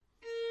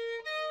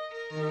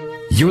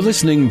You're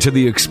listening to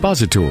the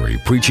expository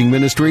preaching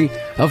ministry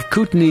of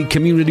Kootenai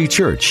Community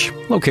Church,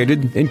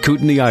 located in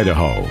Kootenai,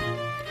 Idaho.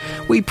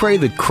 We pray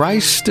that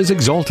Christ is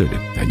exalted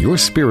and your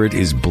spirit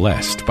is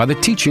blessed by the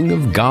teaching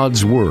of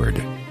God's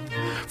Word.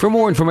 For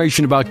more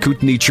information about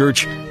Kootenai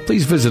Church,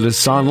 please visit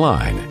us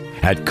online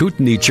at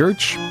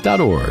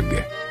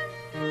kootenaichurch.org.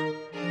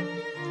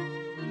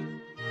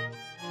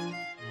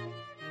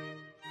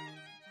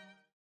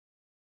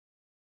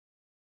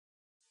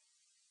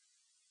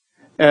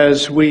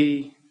 As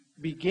we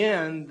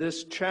begin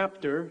this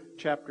chapter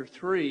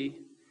 3,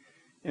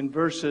 in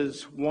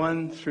verses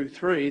 1 through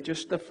 3,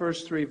 just the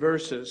first 3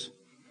 verses,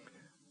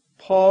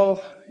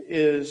 Paul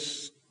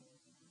is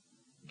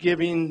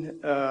giving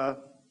a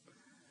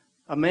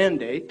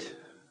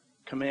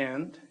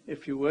command,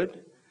 if you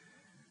would,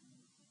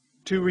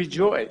 to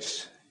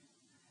rejoice.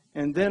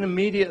 And then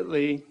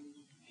immediately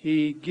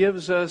he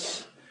gives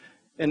us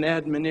an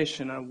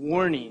admonition, a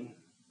warning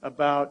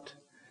about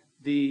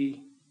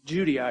the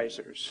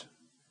Judaizers.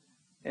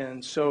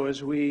 And so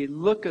as we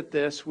look at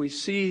this, we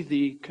see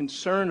the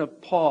concern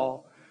of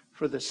Paul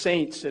for the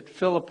saints at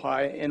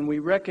Philippi, and we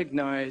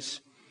recognize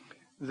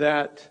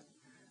that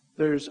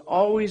there's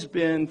always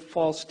been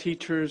false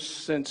teachers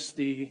since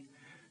the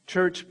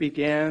church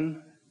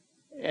began,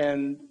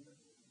 and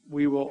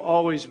we will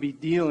always be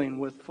dealing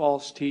with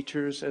false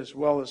teachers as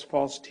well as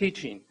false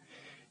teaching.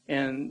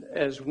 And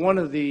as one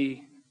of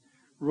the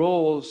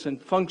roles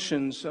and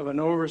functions of an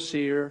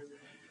overseer,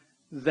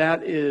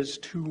 that is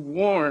to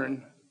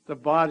warn the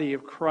body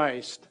of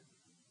Christ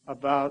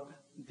about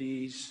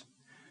these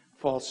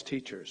false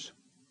teachers,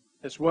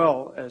 as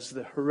well as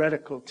the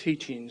heretical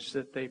teachings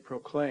that they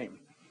proclaim.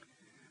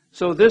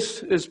 So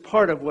this is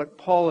part of what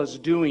Paul is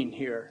doing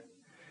here.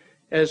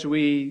 As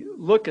we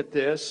look at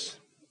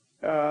this,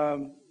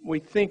 we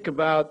think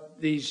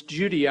about these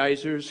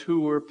Judaizers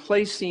who were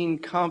placing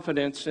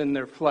confidence in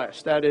their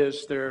flesh, that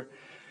is, their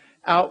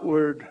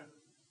outward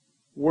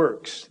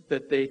works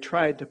that they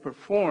tried to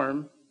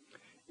perform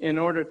in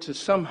order to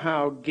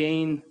somehow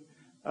gain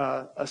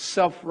a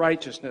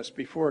self-righteousness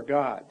before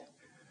God,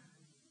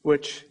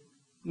 which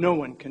no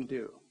one can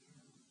do.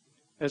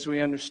 As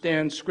we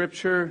understand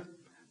Scripture,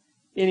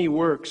 any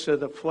works of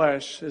the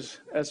flesh is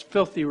as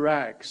filthy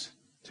rags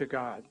to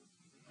God.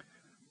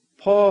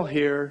 Paul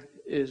here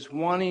is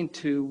wanting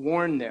to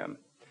warn them.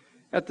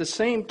 At the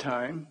same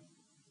time,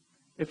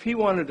 if he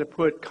wanted to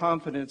put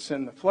confidence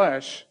in the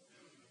flesh,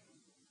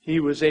 he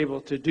was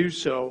able to do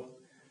so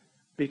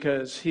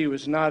because he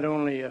was not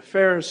only a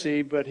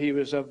Pharisee, but he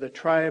was of the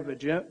tribe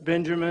of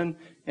Benjamin,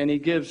 and he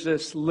gives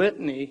this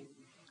litany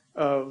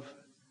of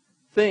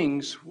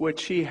things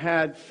which he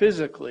had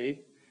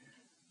physically,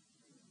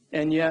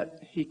 and yet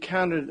he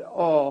counted it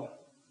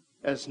all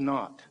as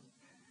naught.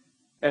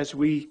 As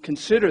we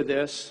consider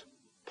this,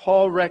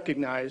 Paul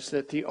recognized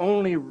that the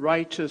only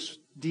righteous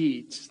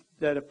deeds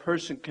that a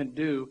person can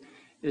do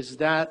is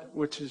that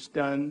which is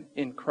done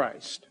in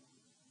Christ.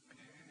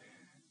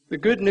 The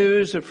good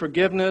news of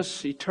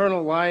forgiveness,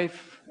 eternal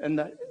life, and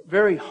the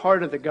very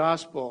heart of the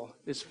gospel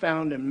is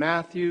found in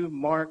Matthew,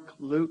 Mark,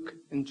 Luke,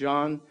 and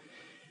John.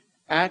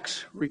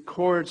 Acts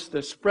records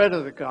the spread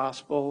of the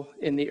gospel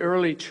in the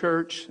early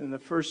church, in the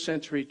first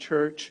century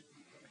church,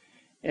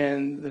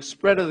 and the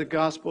spread of the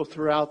gospel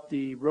throughout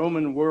the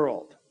Roman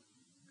world.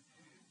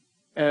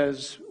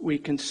 As we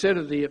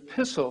consider the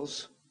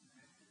epistles,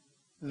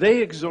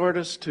 they exhort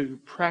us to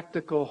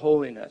practical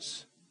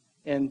holiness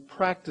and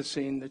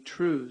practicing the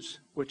truths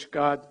which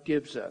God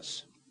gives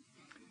us.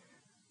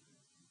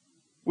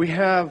 We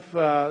have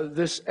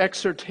this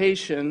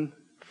exhortation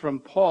from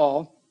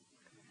Paul,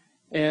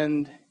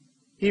 and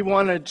he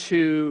wanted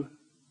to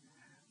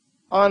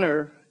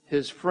honor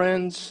his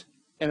friends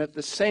and at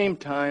the same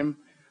time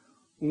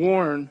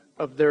warn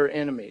of their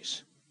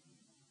enemies.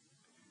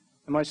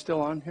 Am I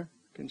still on here?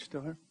 Can you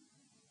still hear?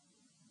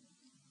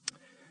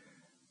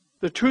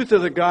 The truth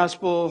of the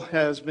gospel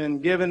has been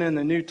given in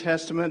the New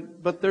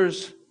Testament, but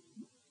there's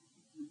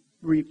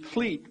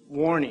replete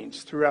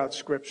warnings throughout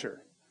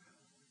Scripture.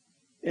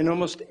 In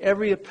almost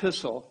every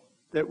epistle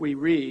that we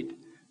read,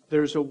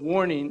 there's a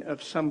warning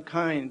of some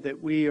kind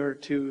that we are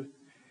to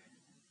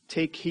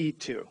take heed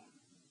to.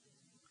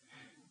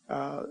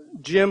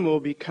 Jim will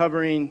be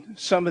covering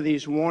some of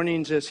these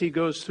warnings as he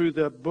goes through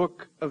the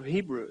book of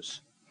Hebrews.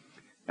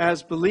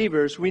 As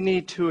believers, we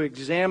need to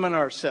examine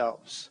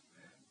ourselves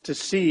to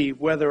see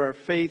whether our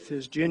faith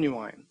is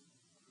genuine.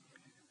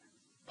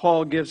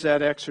 Paul gives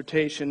that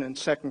exhortation in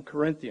 2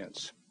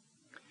 Corinthians.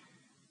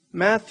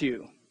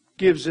 Matthew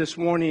gives this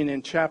warning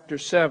in chapter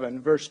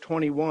 7, verse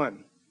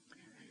 21.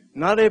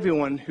 Not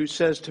everyone who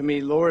says to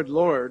me, Lord,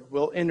 Lord,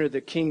 will enter the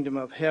kingdom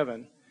of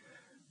heaven,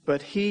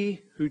 but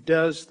he who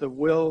does the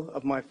will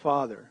of my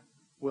Father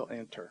will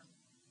enter.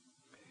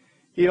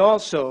 He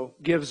also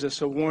gives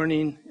us a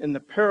warning in the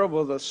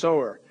parable of the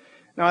sower.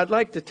 Now, I'd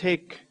like to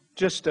take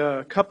just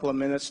a couple of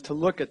minutes to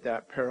look at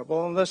that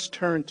parable, and let's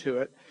turn to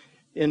it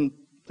in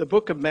the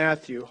book of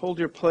Matthew. Hold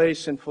your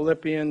place in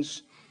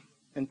Philippians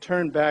and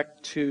turn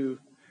back to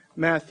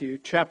Matthew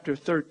chapter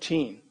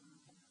 13.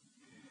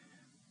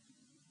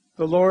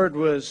 the Lord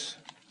was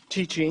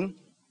teaching,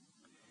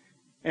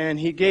 and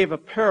he gave a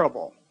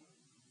parable.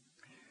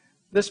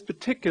 This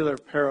particular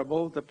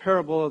parable, the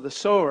parable of the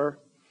sower,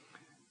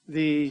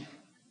 the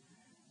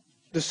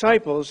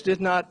disciples did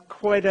not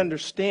quite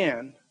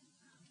understand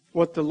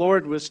what the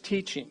Lord was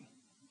teaching.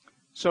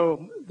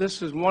 So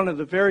this is one of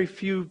the very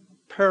few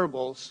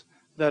parables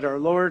that our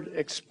Lord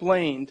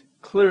explained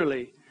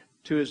clearly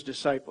to his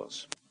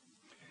disciples.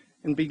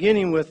 And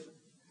beginning with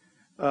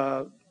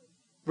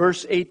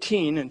verse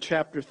 18 in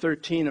chapter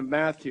 13 of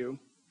Matthew,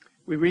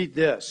 we read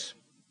this.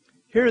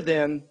 Hear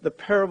then the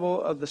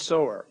parable of the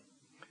sower.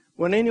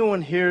 When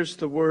anyone hears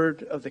the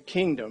word of the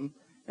kingdom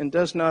and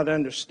does not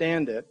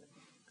understand it,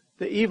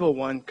 the evil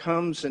one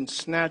comes and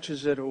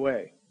snatches it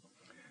away,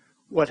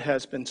 what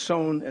has been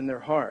sown in their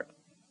heart.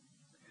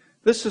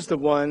 This is the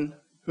one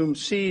whom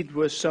seed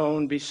was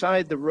sown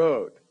beside the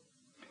road.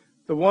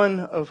 The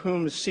one of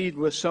whom seed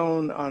was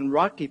sown on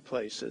rocky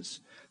places,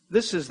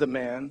 this is the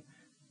man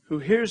who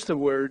hears the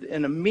word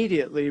and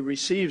immediately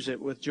receives it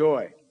with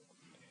joy,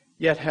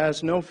 yet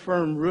has no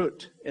firm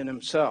root in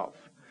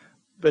himself,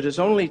 but is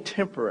only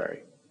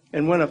temporary.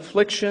 And when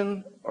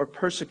affliction or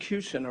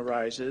persecution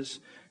arises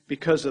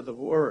because of the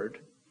word,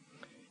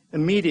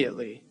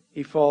 immediately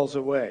he falls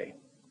away.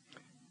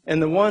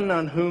 And the one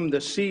on whom the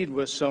seed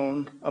was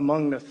sown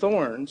among the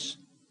thorns,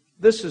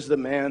 this is the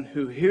man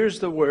who hears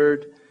the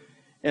word,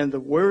 and the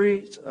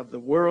worries of the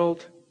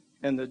world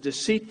and the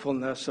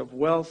deceitfulness of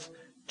wealth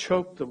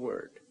choke the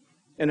word,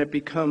 and it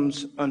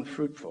becomes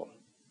unfruitful.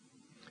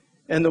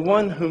 And the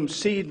one whom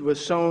seed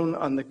was sown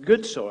on the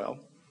good soil,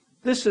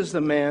 this is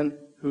the man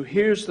who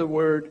hears the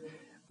word,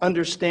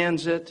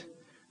 understands it,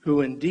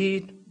 who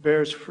indeed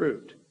bears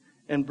fruit,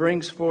 and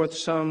brings forth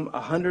some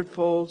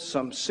 100-fold,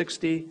 some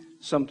 60,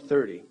 some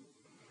 30.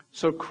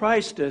 So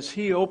Christ, as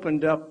he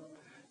opened up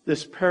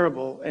this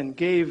parable and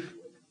gave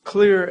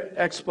clear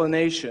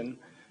explanation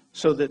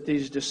so that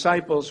these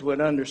disciples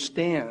would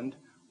understand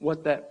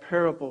what that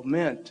parable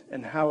meant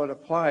and how it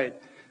applied,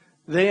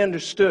 they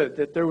understood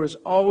that there was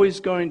always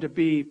going to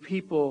be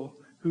people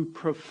who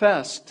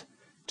professed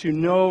to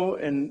know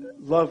and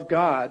love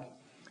God,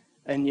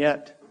 and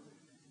yet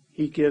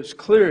he gives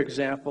clear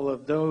example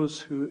of those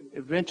who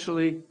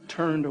eventually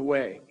turned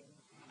away.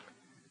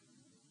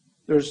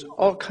 There's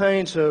all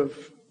kinds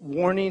of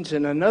warnings,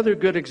 and another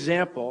good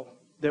example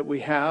that we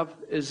have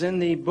is in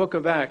the book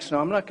of Acts. Now,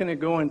 I'm not going to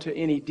go into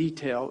any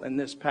detail in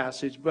this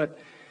passage, but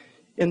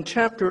in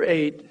chapter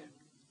 8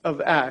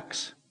 of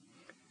Acts,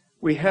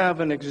 we have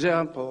an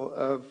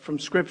example from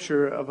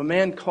Scripture of a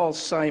man called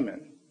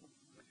Simon.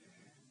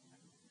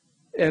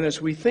 And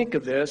as we think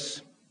of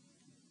this,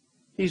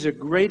 he's a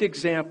great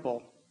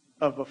example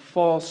of a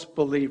false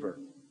believer.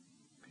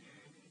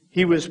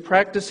 He was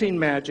practicing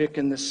magic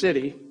in the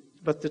city,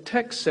 but the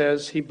text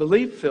says he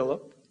believed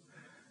Philip,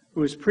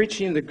 who was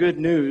preaching the good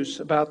news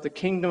about the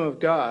kingdom of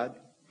God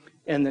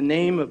and the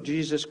name of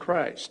Jesus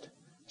Christ.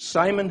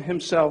 Simon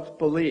himself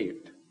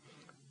believed,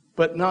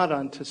 but not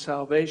unto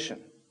salvation.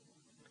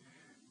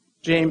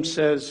 James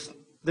says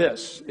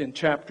this in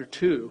chapter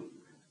 2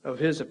 of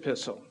his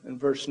epistle, in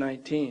verse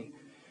 19.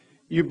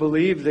 You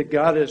believe that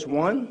God is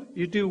one?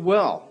 You do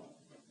well.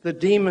 The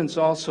demons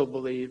also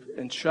believe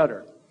and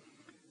shudder.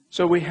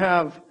 So we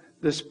have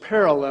this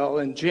parallel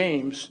in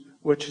James,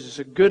 which is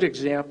a good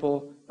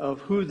example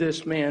of who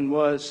this man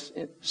was,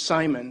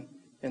 Simon,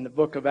 in the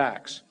book of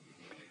Acts.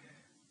 It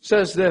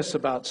says this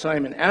about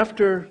Simon.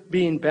 After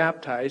being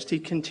baptized, he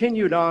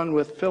continued on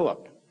with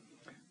Philip.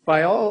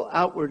 By all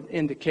outward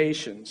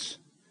indications,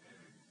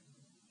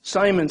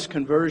 Simon's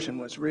conversion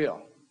was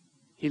real.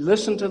 He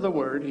listened to the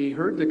word, he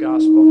heard the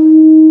gospel,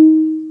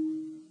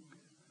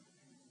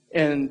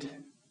 and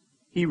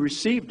he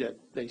received it.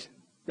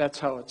 That's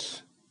how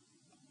it's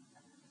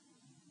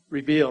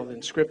revealed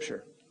in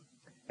Scripture.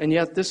 And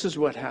yet this is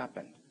what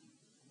happened.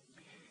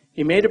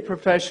 He made a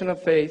profession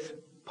of faith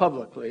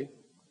publicly.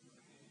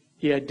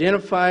 He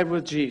identified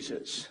with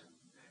Jesus.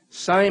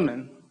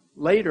 Simon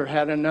later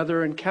had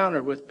another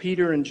encounter with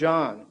Peter and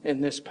John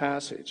in this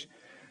passage.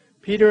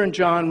 Peter and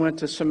John went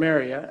to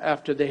Samaria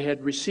after they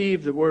had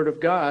received the word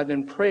of God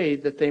and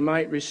prayed that they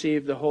might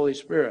receive the Holy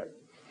Spirit.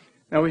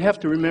 Now we have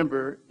to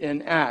remember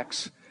in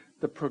Acts,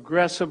 the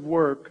progressive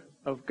work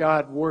of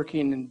God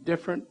working in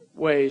different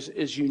ways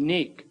is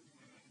unique.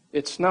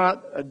 It's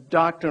not a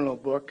doctrinal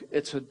book.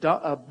 It's a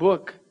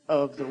book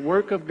of the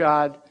work of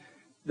God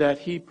that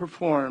he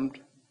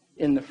performed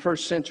in the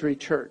first century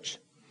church.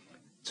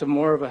 It's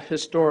more of a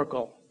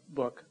historical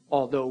book,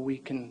 although we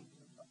can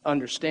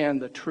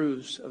understand the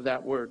truths of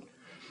that word.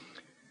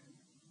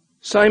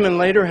 Simon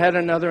later had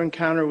another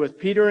encounter with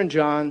Peter and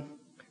John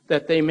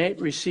that they may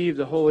receive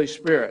the Holy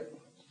Spirit.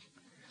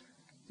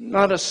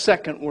 Not a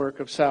second work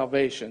of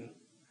salvation.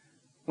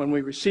 When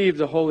we receive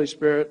the Holy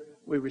Spirit,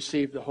 we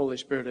receive the Holy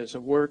Spirit as a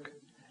work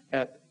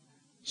at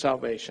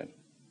salvation.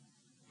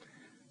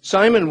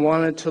 Simon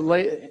wanted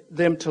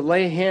them to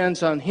lay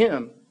hands on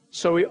him,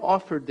 so he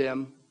offered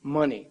them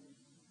money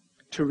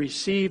to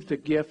receive the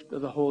gift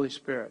of the Holy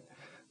Spirit.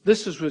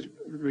 This is the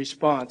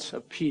response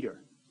of Peter.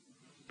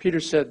 Peter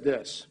said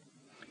this,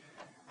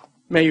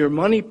 May your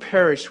money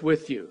perish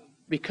with you,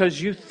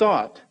 because you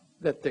thought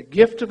that the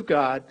gift of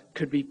God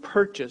could be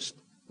purchased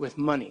with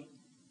money.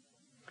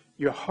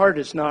 Your heart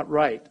is not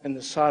right in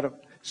the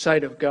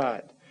sight of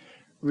God.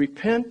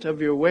 Repent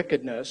of your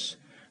wickedness,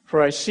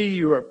 for I see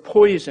you are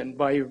poisoned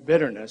by your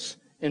bitterness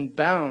and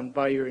bound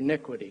by your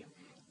iniquity.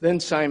 Then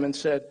Simon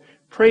said,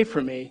 pray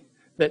for me,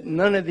 that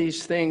none of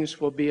these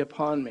things will be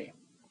upon me.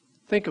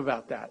 Think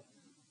about that.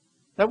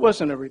 That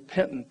wasn't a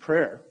repentant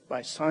prayer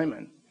by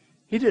Simon.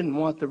 He didn't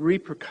want the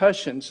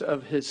repercussions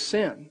of his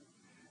sin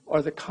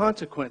or the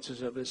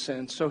consequences of his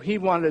sin. So he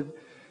wanted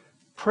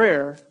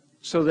prayer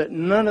so that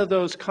none of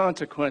those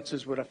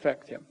consequences would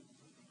affect him.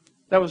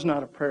 That was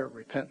not a prayer of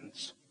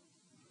repentance.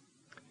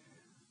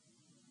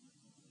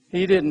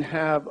 He didn't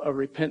have a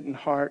repentant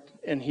heart,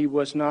 and he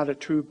was not a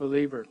true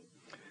believer.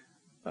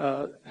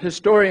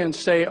 Historians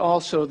say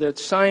also that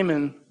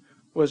Simon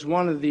was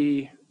one of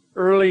the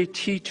early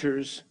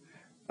teachers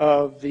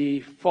of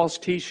the false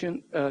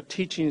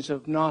teachings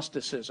of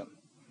Gnosticism.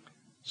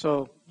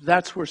 So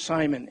that's where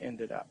Simon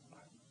ended up,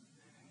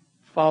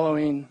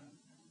 following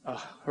a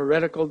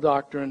heretical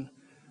doctrine,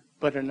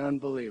 but an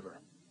unbeliever.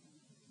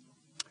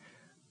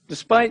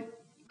 Despite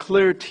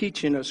clear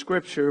teaching of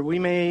Scripture, we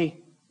may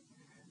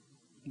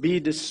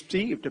be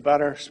deceived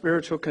about our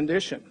spiritual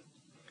condition.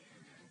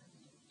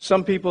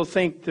 Some people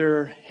think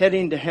they're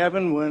heading to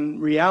heaven when in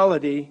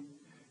reality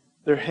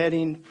they're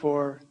heading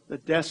for the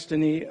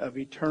destiny of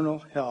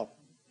eternal hell.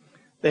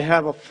 They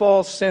have a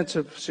false sense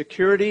of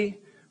security,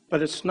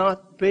 but it's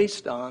not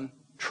based on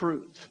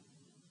truth.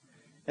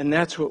 And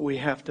that's what we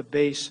have to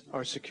base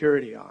our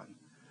security on,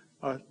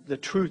 the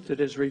truth that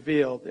is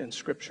revealed in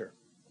Scripture.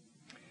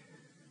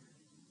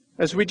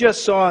 As we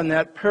just saw in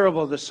that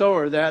parable of the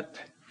sower, that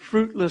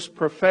fruitless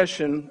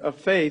profession of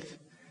faith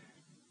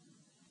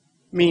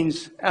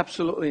means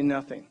absolutely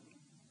nothing.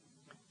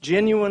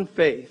 Genuine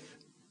faith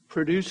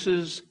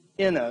produces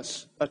in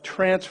us a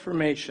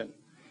transformation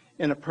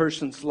in a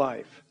person's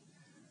life.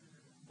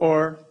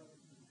 Or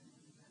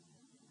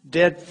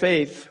dead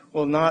faith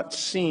will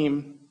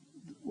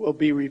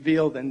be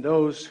revealed in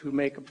those who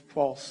make a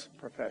false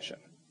profession.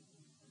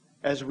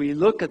 As we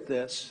look at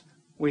this,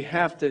 we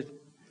have to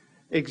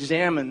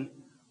examine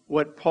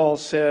what Paul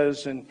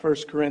says in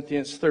 1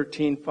 Corinthians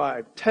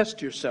 13:5.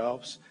 Test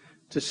yourselves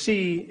to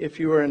see if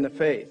you are in the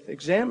faith.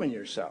 Examine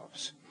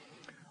yourselves.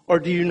 Or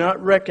do you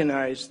not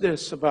recognize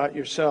this about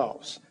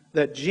yourselves,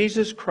 that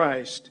Jesus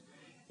Christ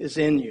is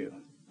in you,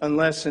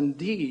 unless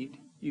indeed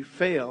you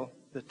fail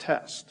the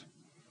test?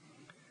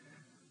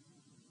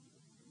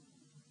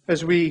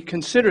 As we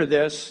consider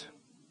this,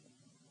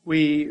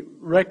 we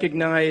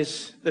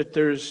recognize that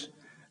there's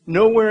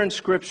nowhere in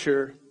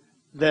Scripture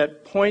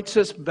that points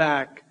us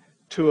back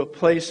to a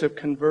place of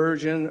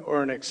conversion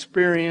or an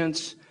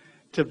experience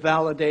to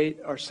validate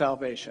our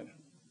salvation.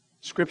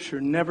 Scripture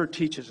never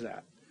teaches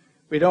that.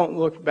 We don't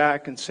look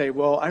back and say,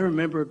 well, I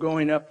remember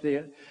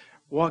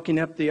walking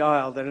up the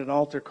aisle at an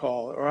altar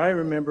call, or I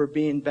remember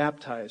being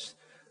baptized.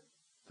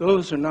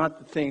 Those are not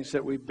the things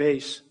that we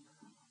base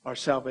our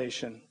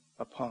salvation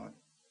upon.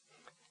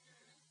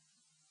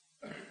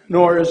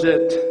 Nor is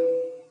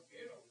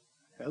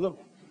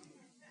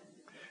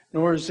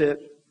it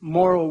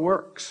moral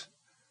works.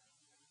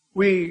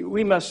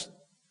 We must,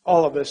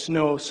 all of us,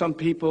 know some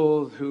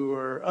people who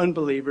are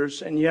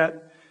unbelievers and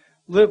yet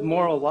live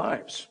moral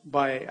lives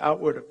by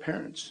outward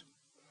appearance.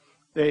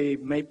 They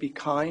may be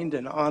kind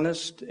and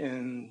honest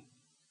and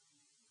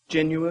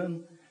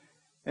genuine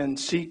and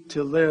seek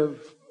to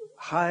live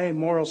high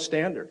moral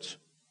standards.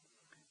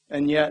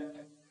 And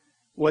yet,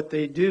 what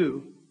they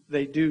do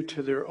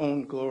to their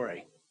own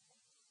glory.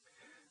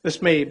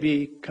 This may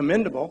be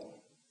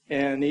commendable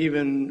and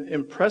even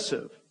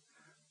impressive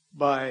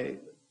by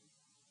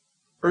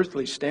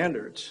earthly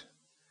standards,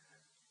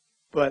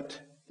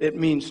 but it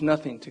means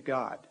nothing to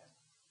God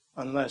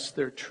unless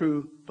they're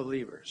true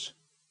believers.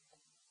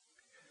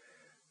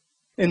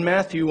 In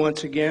Matthew,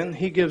 once again,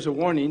 he gives a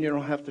warning. You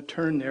don't have to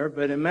turn there,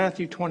 but in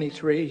Matthew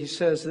 23, he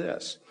says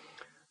this: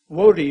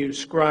 Woe to you,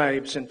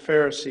 scribes and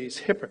Pharisees,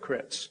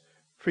 hypocrites,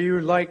 for you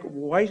are like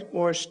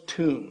whitewashed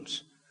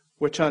tombs,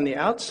 which on the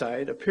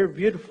outside appear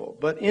beautiful,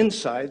 but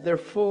inside they're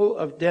full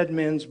of dead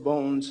men's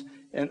bones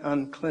and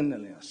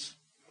uncleanliness.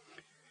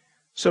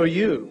 So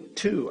you,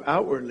 too,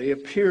 outwardly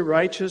appear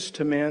righteous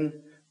to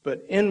men,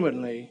 but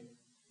inwardly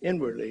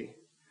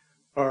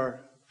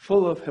are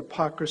full of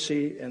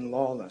hypocrisy and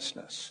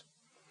lawlessness.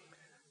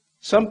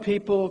 Some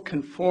people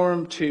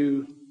conform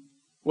to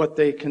what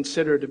they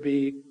consider to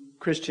be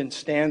Christian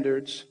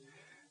standards,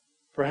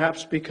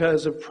 perhaps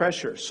because of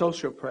pressure,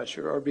 social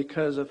pressure, or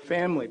because of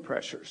family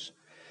pressures.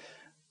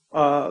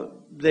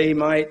 They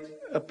might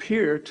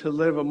appear to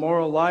live a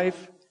moral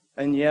life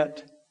and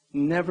yet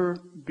never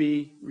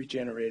be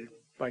regenerated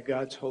by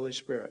God's Holy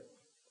Spirit.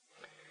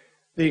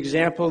 The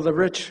example of the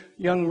rich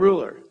young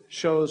ruler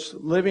shows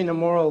living a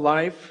moral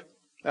life.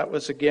 That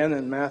was again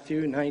in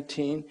Matthew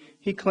 19.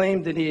 He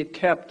claimed that he had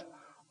kept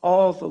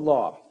all the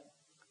law,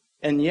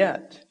 and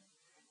yet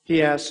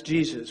he asked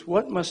Jesus,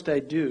 "What must I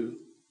do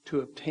to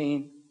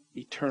obtain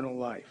eternal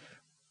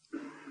life?"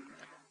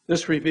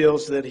 This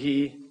reveals that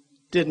he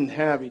didn't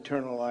have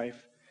eternal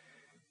life,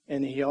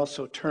 and he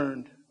also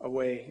turned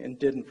away and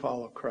didn't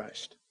follow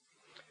Christ.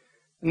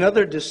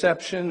 Another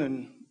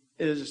deception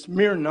is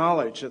mere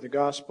knowledge of the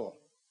gospel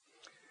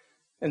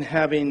and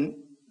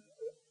having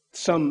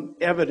some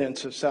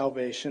evidence of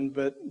salvation.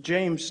 But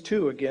James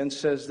 2 again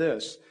says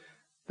this,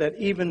 that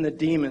even the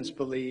demons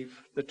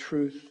believe the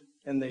truth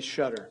and they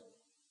shudder.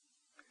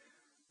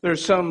 There are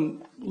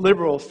some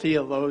liberal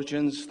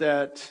theologians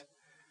that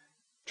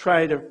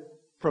try to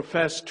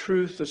profess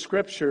truth of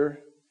Scripture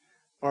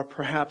or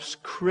perhaps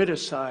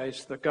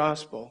criticize the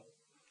gospel,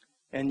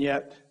 and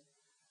yet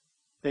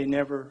they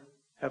never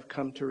have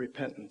come to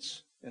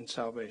repentance and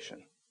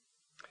salvation.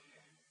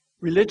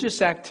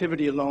 Religious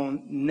activity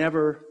alone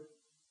never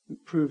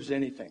proves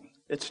anything.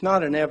 It's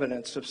not an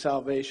evidence of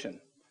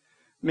salvation.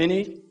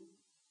 Many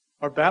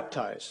are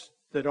baptized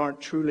that aren't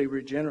truly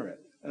regenerate,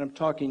 and I'm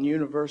talking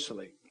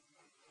universally.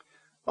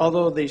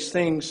 Although these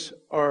things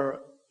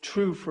are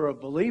true for a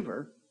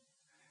believer,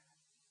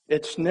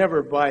 it's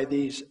never by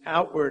these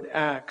outward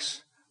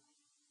acts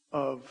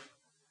of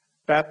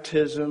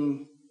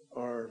baptism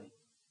or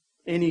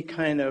any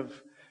kind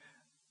of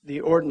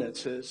the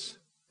ordinances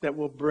that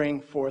will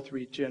bring forth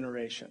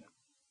regeneration.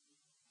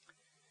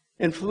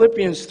 In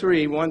Philippians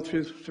 3, 1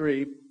 through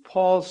 3,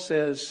 Paul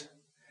says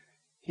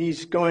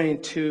he's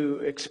going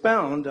to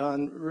expound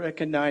on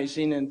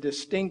recognizing and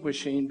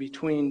distinguishing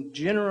between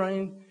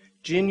genuine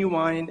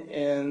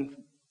and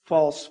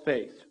false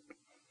faith.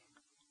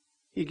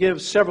 He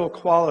gives several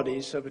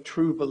qualities of a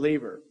true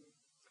believer.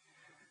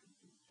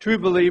 True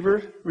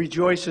believer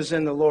rejoices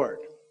in the Lord.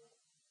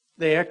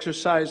 They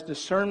exercise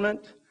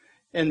discernment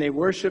and they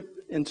worship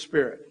in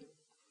spirit.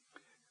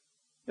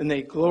 And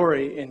they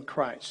glory in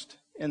Christ.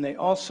 And they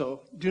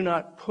also do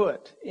not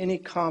put any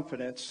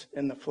confidence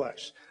in the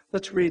flesh.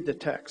 Let's read the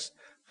text.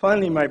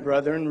 Finally, my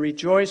brethren,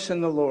 rejoice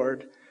in the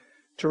Lord.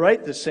 To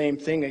write the same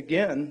thing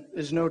again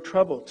is no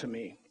trouble to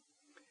me,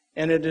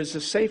 and it is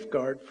a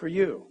safeguard for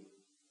you.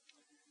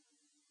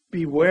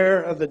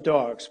 Beware of the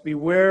dogs,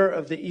 beware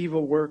of the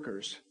evil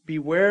workers,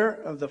 beware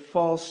of the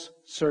false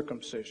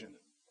circumcision.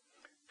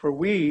 For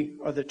we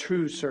are the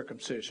true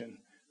circumcision,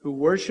 who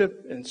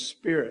worship in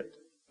spirit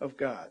of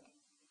God,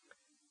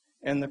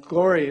 and the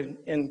glory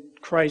in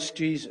Christ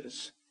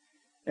Jesus,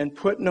 and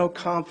put no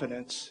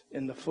confidence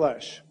in the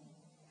flesh.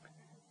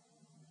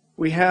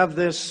 We have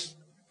this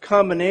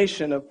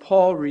combination of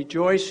Paul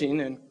rejoicing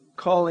and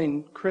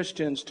calling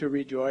Christians to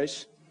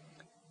rejoice,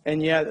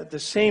 and yet at the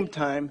same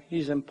time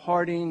he's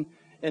imparting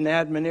an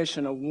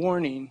admonition, a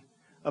warning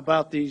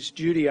about these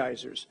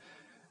Judaizers.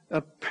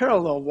 A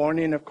parallel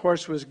warning, of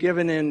course, was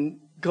given in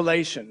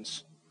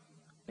Galatians,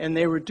 and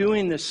they were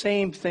doing the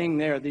same thing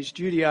there. These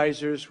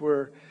Judaizers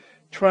were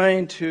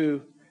trying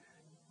to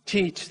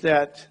teach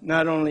that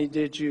not only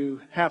did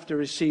you have to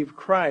receive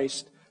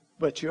Christ,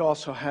 but you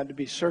also had to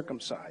be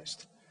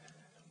circumcised.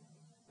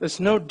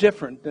 It's no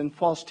different than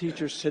false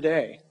teachers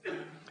today.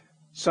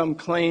 Some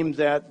claim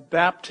that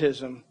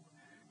baptism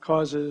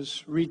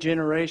causes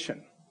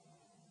regeneration,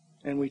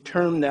 and we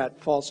term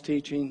that false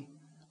teaching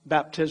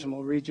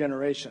baptismal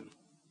regeneration.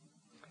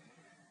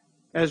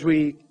 As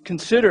we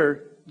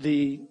consider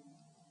the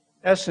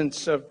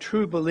essence of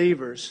true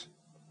believers,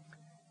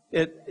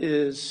 it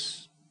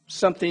is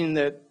something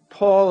that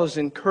Paul is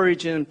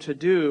encouraging them to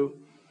do,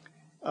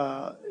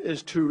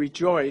 is to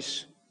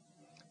rejoice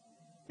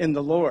in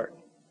the Lord.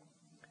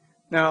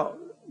 Now,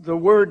 the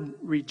word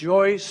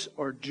rejoice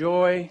or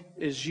joy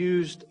is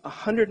used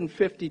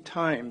 150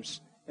 times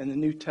in the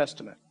New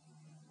Testament.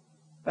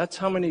 That's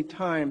how many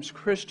times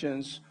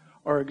Christians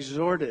are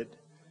exhorted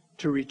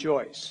to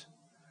rejoice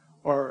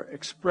or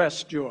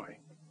express joy.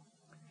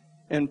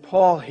 And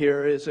Paul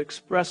here is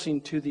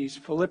expressing to these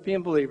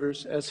Philippian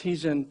believers, as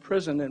he's in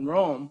prison in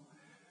Rome,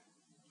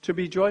 to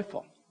be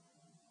joyful.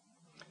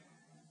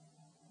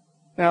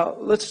 Now,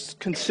 let's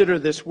consider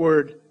this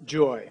word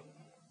joy.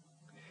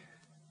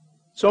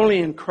 It's only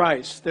in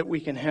Christ that we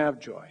can have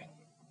joy.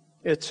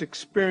 It's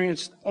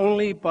experienced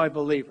only by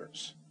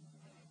believers.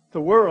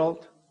 The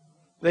world,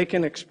 they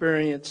can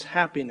experience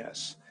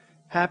happiness.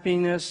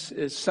 Happiness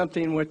is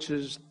something which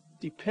is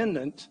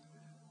dependent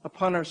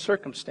upon our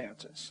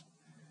circumstances.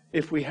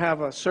 If we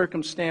have a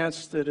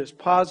circumstance that is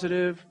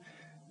positive,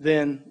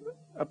 then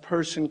a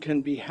person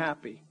can be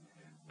happy.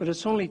 But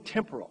it's only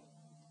temporal.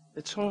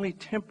 It's only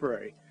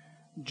temporary.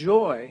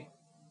 Joy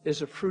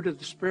is a fruit of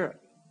the Spirit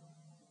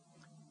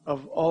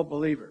of all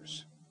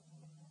believers.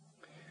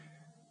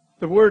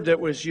 The word that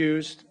was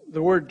used,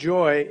 the word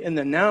joy in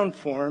the noun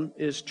form,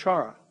 is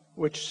chara,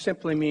 which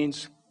simply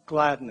means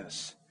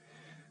gladness.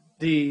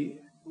 The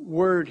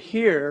word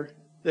here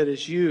that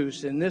is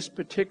used in this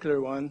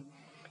particular one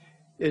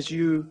is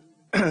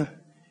Euphrosyne,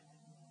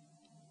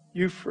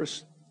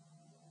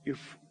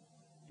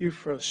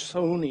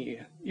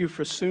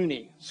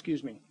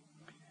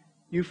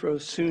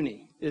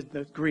 Euphrosyne is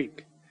the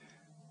Greek.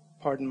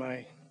 Pardon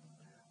my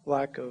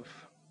lack of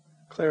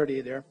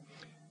clarity there.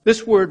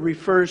 This word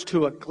refers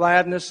to a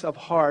gladness of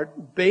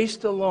heart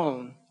based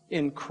alone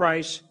in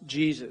Christ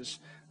Jesus.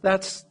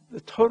 That's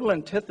the total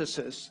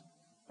antithesis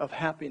of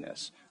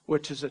happiness,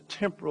 which is a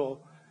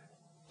temporal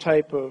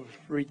type of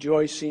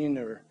rejoicing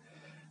or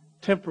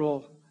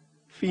temporal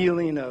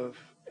feeling of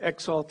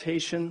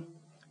exaltation.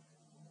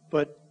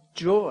 But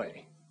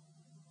joy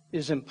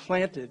is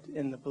implanted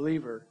in the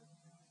believer.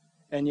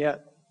 And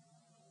yet,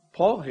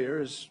 Paul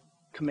here is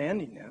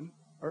commanding them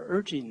or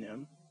urging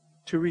them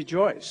to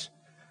rejoice.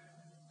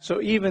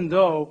 So even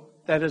though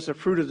that is a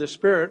fruit of the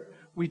Spirit,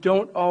 we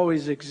don't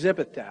always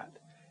exhibit that.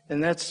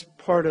 And that's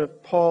part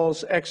of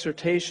Paul's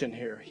exhortation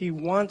here. He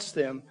wants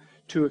them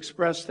to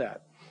express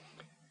that.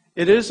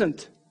 It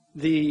isn't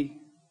the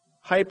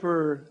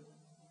hyperactive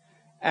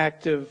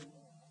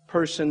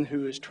person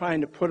who is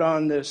trying to put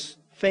on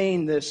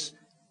feign this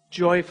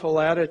joyful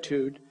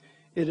attitude.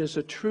 It is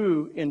a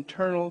true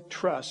internal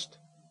trust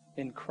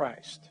in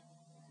Christ.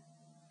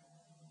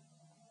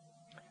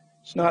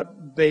 It's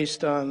not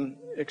based on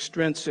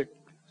extrinsic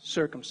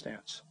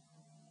circumstance.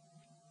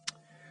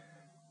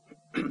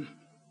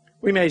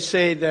 We may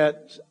say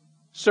that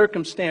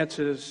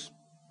circumstances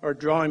are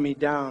drawing me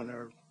down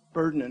or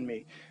burdening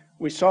me.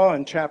 We saw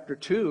in chapter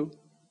 2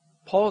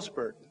 Paul's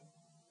burden.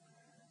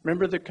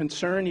 Remember the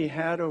concern he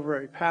had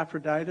over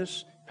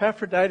Epaphroditus?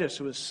 Epaphroditus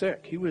was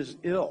sick. He was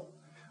ill,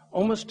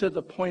 almost to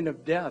the point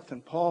of death.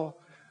 And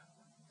Paul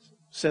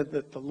said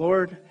that the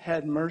Lord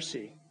had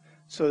mercy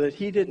so that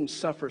he didn't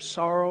suffer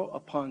sorrow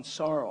upon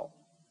sorrow.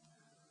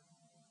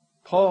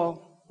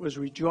 Paul was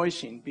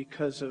rejoicing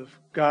because of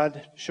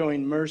God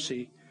showing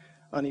mercy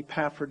on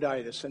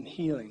Epaphroditus and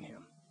healing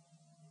him.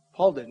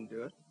 Paul didn't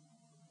do it.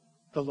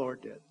 The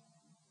Lord did.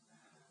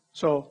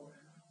 So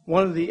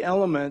one of the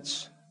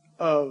elements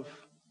of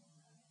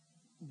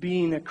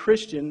being a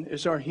Christian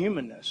is our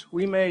humanness.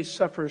 We may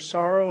suffer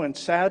sorrow and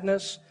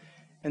sadness,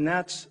 and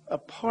that's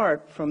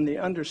apart from the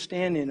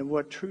understanding of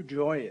what true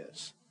joy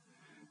is.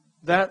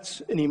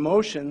 That's an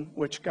emotion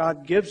which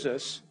God gives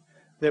us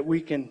that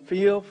we can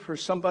feel for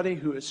somebody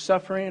who is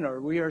suffering,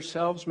 or we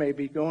ourselves may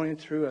be going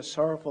through a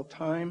sorrowful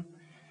time.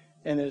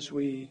 And as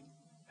we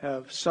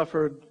have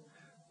suffered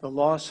the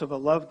loss of a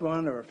loved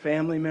one or a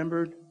family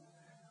member,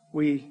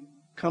 we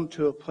come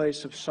to a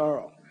place of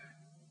sorrow.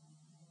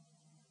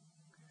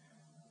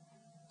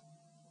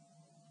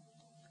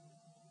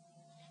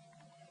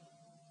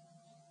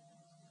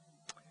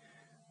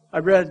 I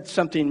read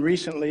something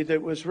recently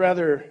that was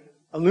rather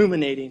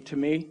illuminating to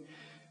me.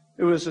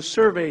 It was a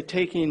survey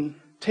taken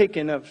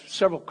of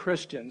several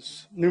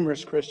Christians,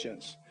 numerous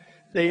Christians.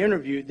 They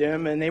interviewed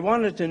them, and they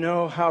wanted to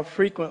know how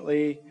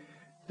frequently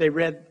they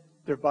read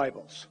their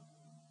Bibles.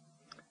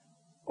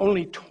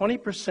 Only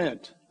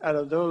 20% out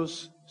of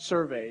those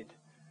surveyed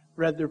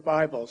read their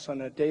Bibles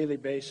on a daily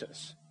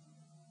basis.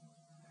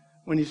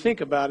 When you think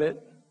about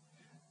it,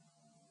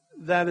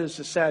 that is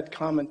a sad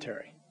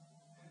commentary.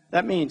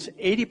 That means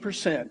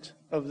 80%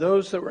 of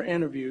those that were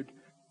interviewed,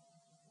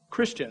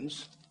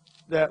 Christians,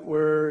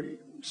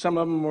 some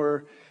of them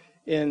were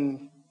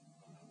in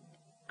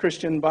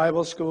Christian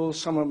Bible schools,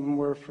 some of them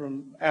were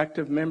from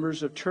active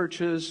members of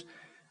churches,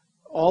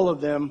 all of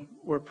them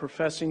were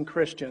professing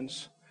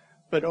Christians,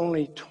 but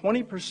only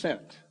 20%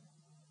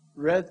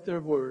 read their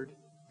word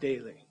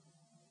daily.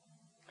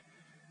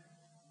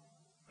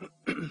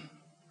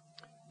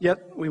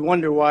 Yet we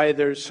wonder why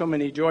there's so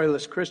many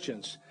joyless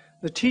Christians.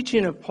 The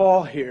teaching of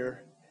Paul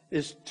here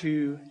is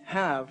to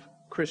have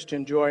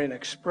Christian joy and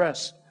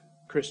express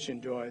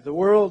Christian joy. The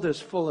world is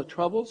full of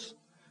troubles,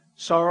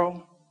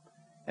 sorrow,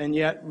 and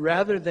yet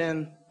rather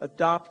than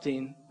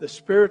adopting the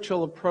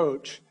spiritual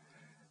approach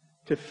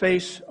to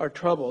face our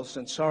troubles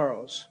and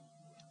sorrows,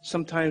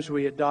 sometimes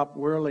we adopt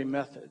worldly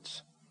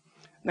methods.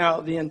 Now,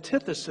 the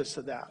antithesis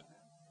of that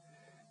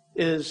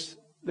is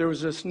there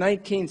was this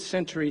 19th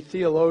century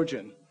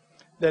theologian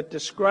that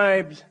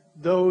described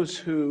those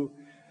who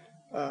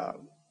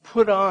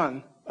put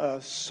on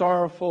a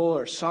sorrowful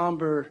or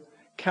somber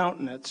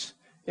countenance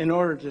in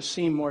order to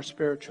seem more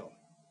spiritual.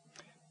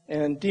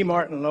 And D.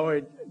 Martin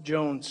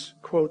Lloyd-Jones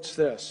quotes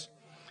this.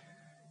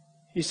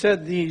 He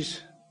said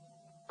these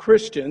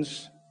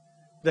Christians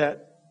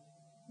that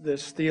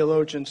this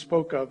theologian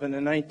spoke of in the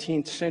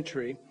 19th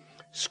century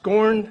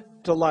scorned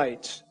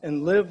delights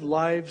and lived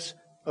lives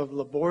of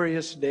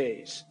laborious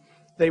days.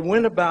 They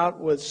went about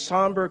with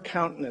somber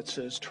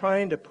countenances,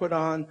 trying to put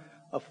on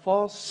a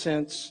false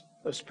sense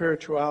of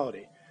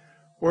spirituality,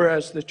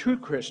 whereas the true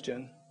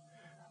Christian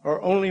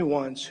are only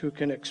ones who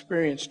can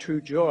experience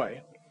true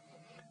joy.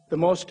 The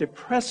most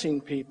depressing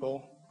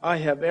people I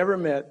have ever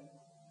met,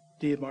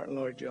 D. Martin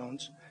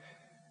Lloyd-Jones,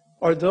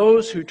 are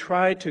those who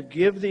try to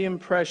give the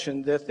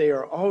impression that they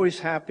are always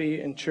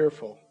happy and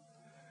cheerful.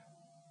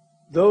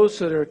 Those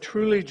that are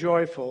truly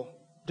joyful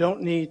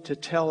don't need to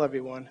tell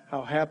everyone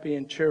how happy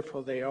and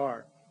cheerful they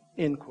are,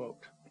 end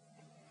quote.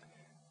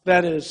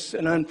 That is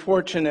an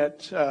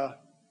unfortunate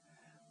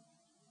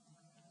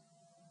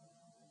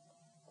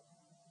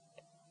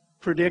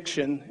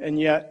prediction, and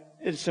yet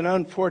it's an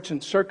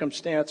unfortunate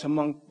circumstance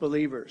among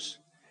believers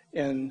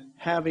in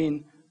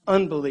having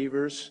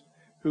unbelievers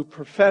who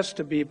profess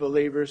to be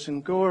believers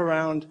and go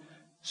around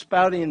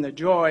spouting the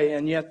joy,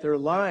 and yet their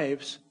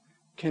lives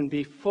can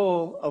be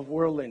full of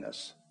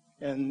worldliness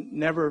and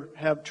never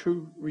have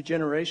true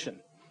regeneration.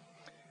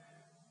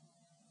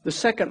 The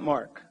second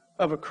mark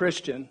of a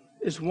Christian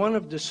is one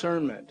of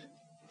discernment.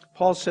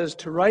 Paul says,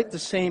 to write the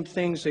same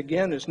things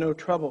again is no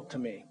trouble to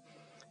me,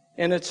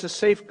 and it's a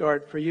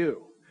safeguard for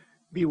you.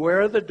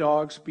 Beware of the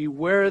dogs,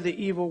 beware of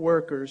the evil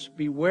workers,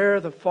 beware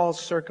of the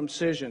false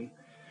circumcision,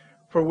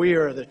 for we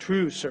are the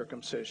true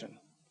circumcision.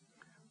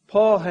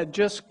 Paul had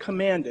just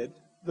commanded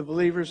the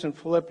believers in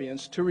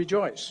Philippians to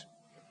rejoice,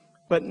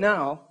 but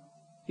now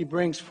he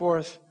brings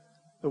forth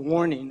the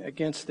warning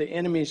against the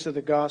enemies of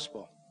the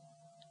gospel.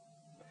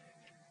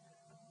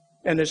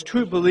 And as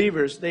true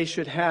believers, they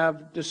should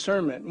have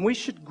discernment. And we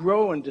should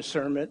grow in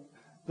discernment.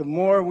 The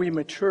more we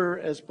mature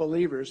as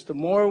believers, the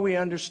more we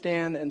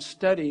understand and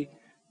study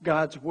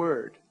God's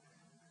Word,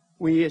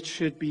 we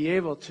should be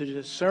able to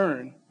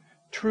discern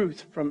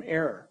truth from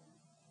error.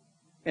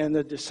 And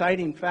the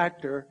deciding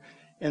factor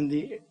and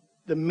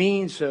the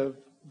means of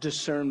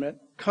discernment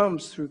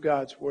comes through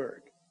God's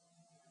Word.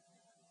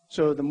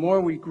 So the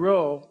more we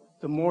grow,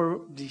 the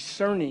more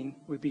discerning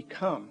we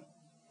become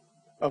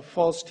of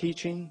false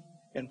teaching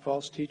and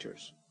false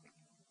teachers.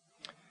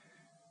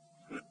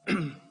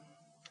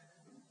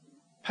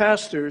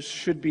 Pastors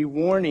should be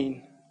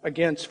warning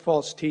against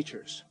false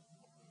teachers.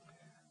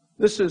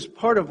 This is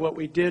part of what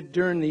we did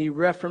during the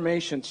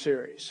Reformation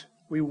series.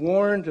 We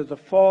warned of the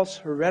false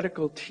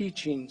heretical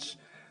teachings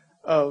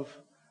of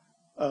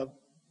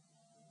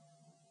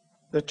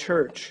the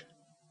Church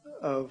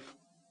of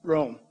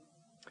Rome,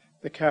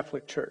 the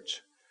Catholic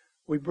Church.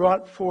 We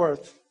brought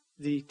forth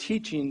the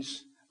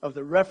teachings of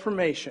the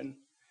Reformation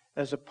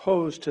as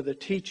opposed to the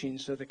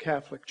teachings of the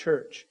Catholic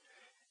Church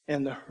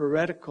and the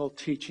heretical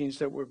teachings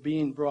that were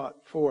being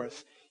brought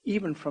forth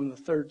even from the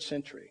 3rd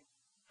century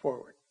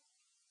forward.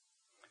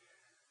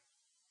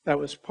 That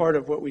was part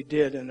of what we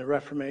did in the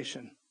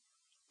Reformation.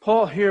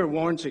 Paul here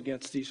warns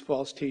against these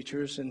false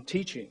teachers and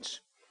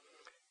teachings.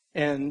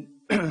 And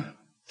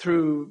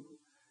through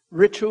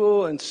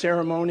ritual and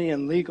ceremony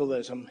and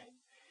legalism,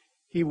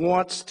 he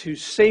wants to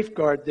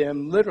safeguard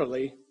them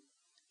literally.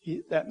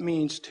 That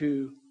means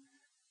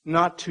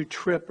not to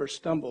trip or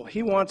stumble.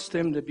 He wants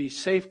them to be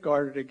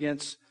safeguarded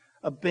against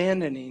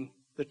abandoning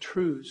the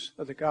truths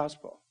of the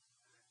gospel,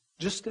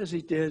 just as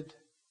he did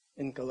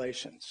in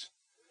Galatians.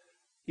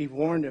 He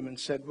warned him and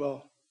said,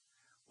 well,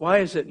 why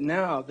is it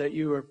now that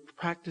you are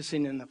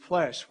practicing in the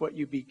flesh what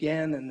you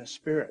began in the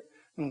Spirit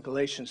in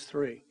Galatians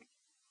 3?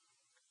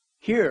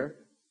 Here,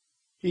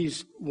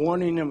 he's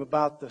warning him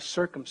about the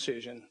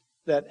circumcision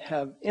that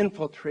have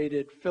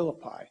infiltrated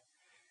Philippi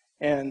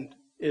and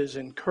is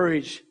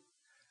encouraging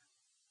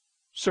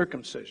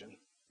circumcision.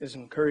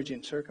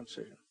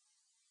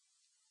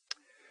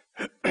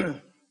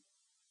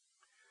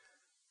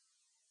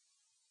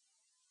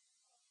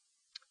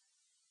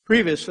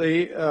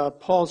 Previously,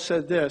 Paul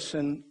said this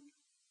in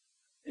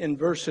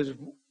verses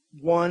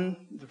 1,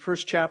 the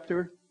first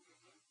chapter,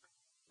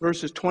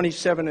 verses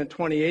 27 and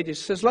 28. He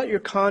says, let your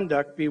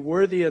conduct be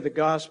worthy of the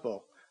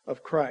gospel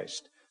of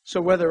Christ. So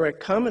whether I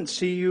come and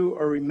see you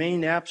or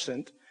remain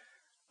absent,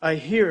 I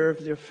hear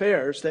of the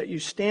affairs that you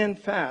stand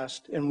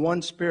fast in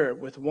one spirit,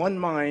 with one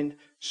mind,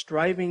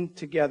 striving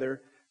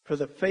together for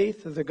the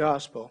faith of the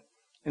gospel,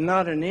 and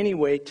not in any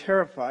way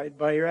terrified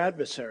by your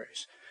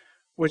adversaries,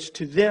 which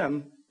to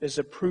them is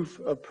a proof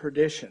of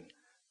perdition,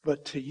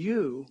 but to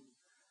you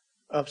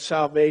of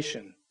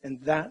salvation,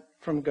 and that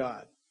from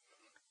God.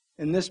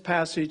 In this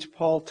passage,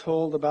 Paul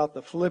told about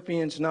the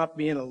Philippians not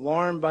being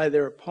alarmed by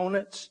their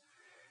opponents.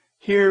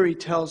 Here he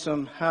tells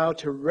them how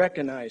to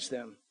recognize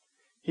them.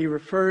 He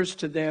refers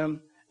to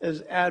them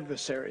as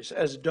adversaries,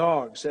 as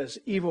dogs, as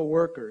evil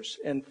workers,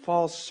 and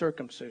false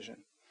circumcision.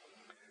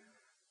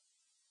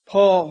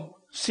 Paul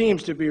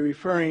seems to be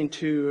referring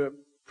to a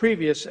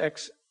previous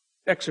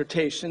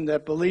exhortation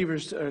that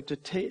believers are to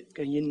take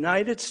a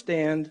united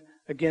stand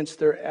against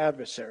their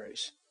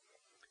adversaries.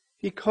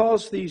 He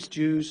calls these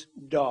Jews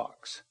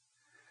dogs.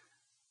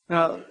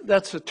 Now,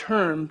 that's a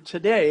term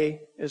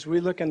today, as we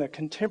look in a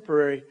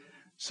contemporary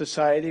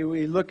society,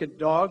 we look at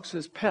dogs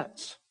as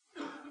pets.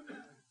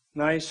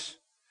 Nice,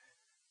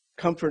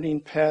 comforting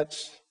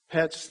pets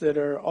that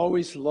are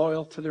always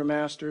loyal to their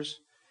masters.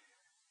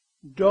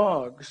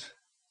 Dogs,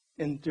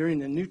 during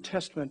the New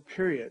Testament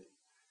period,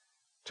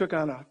 took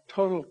on a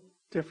total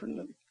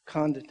different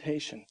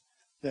connotation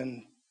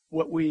than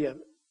what we have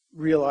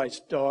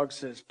realized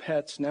dogs as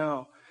pets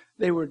now.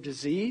 They were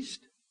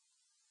diseased.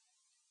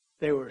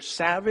 They were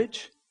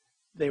savage.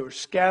 They were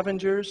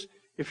scavengers.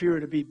 If you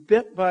were to be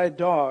bit by a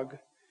dog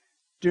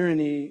during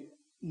the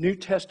New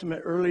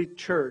Testament early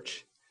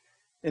church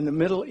in the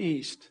Middle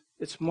East,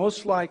 it's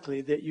most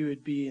likely that you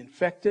would be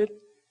infected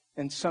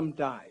and some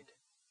died.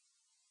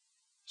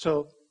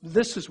 So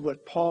this is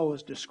what Paul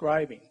was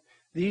describing.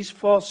 These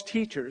false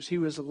teachers he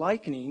was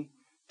likening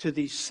to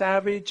these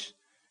savage,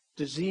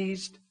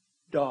 diseased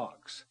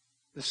dogs.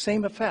 The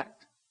same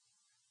effect.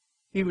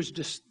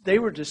 They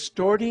were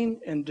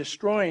distorting and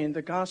destroying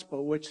the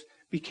gospel, which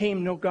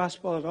became no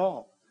gospel at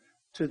all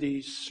to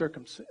these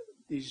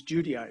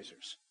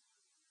Judaizers,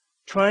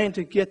 trying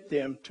to get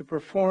them to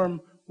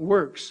perform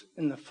works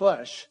in the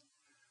flesh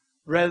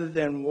rather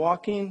than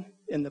walking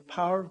in the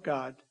power of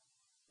God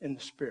in the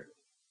Spirit.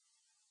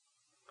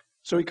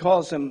 So he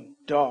calls them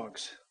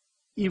dogs,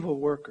 evil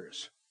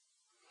workers.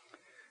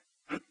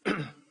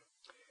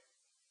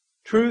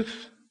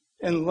 Truth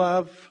and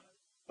love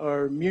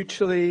are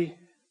mutually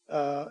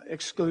not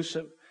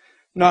exclusive.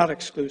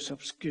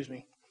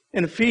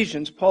 In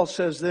Ephesians, Paul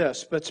says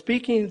this, but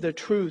speaking the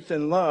truth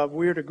in love,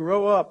 we are to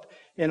grow up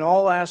in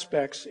all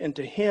aspects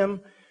into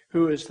Him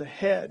who is the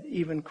head,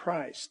 even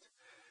Christ.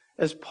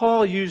 As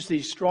Paul used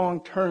these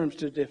strong terms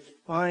to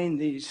define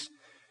these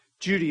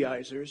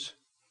Judaizers,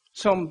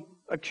 some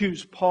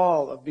accuse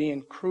Paul of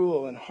being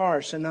cruel and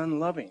harsh and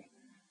unloving.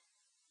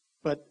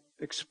 But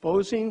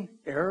exposing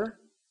error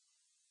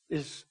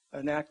is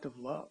an act of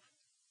love.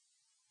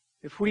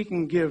 If we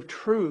can give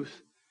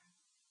truth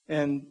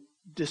and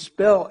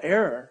dispel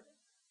error,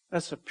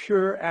 that's a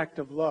pure act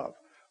of love.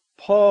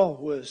 Paul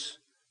was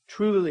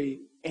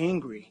truly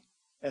angry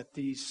at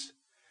these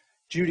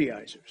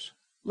Judaizers.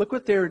 Look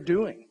what they're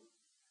doing.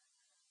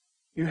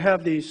 You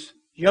have these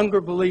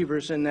younger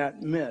believers in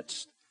that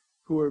midst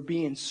who are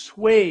being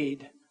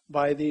swayed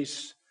by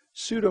these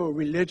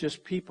pseudo-religious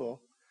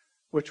people,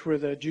 which were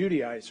the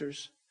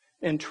Judaizers,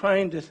 and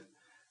trying to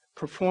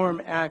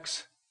perform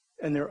acts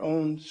in their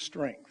own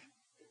strength,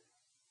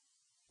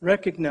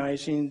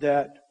 recognizing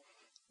that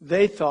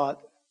they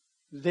thought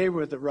they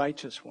were the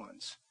righteous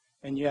ones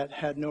and yet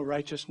had no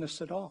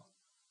righteousness at all.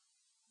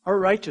 Our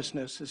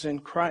righteousness is in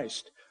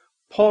Christ.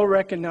 Paul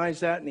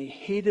recognized that, and he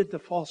hated the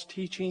false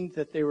teaching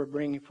that they were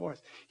bringing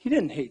forth. He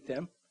didn't hate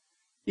them,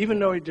 even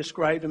though he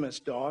described them as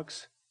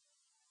dogs.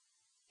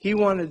 He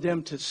wanted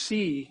them to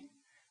see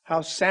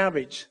how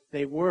savage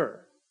they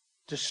were,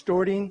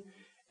 distorting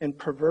and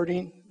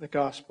perverting the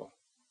gospel.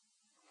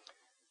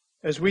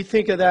 As we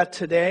think of that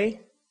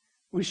today,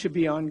 we should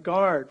be on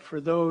guard for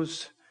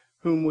those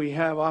whom we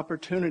have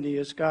opportunity,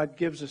 as God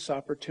gives us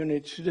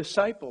opportunity, to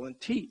disciple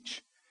and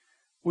teach.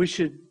 We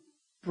should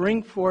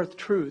bring forth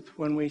truth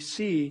when we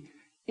see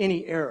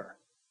any error.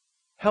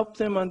 Help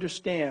them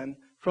understand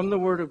from the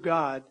Word of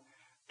God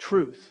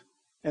truth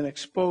and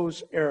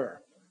expose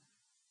error.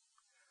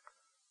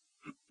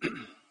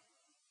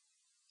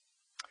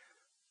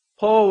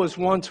 Paul was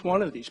once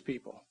one of these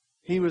people.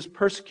 He was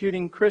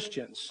persecuting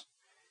Christians.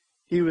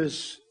 He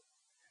was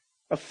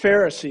a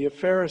Pharisee of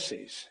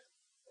Pharisees.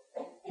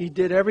 He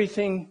did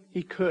everything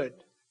he could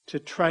to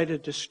try to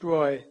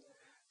destroy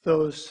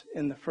those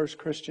in the first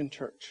Christian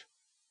church.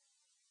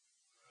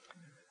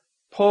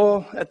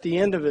 Paul, at the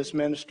end of his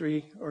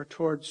ministry, or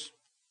towards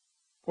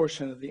a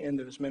portion of the end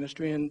of his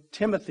ministry, in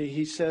Timothy,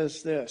 he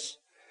says this.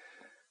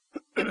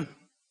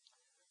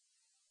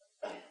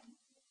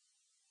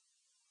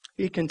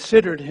 He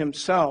considered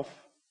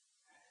himself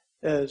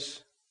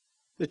as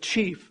the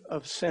chief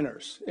of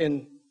sinners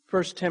in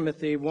 1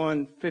 Timothy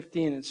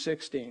 1:15 and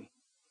 16.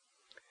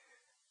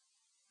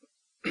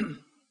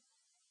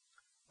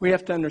 We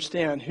have to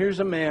understand, here's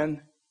a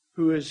man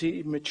who, as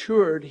he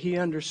matured, he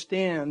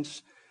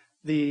understands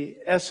the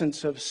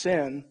essence of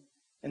sin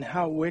and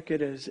how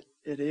wicked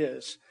it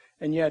is.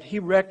 And yet he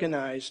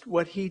recognized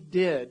what he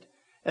did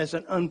as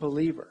an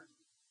unbeliever.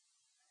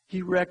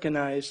 He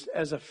recognized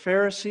as a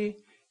Pharisee,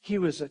 he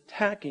was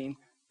attacking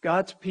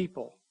God's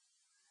people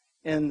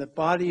and the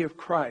body of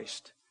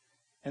Christ.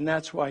 And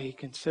that's why he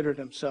considered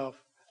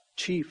himself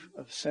chief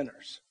of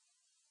sinners.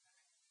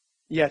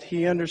 Yet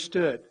he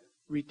understood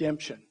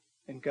redemption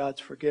and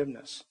God's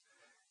forgiveness.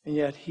 And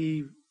yet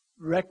he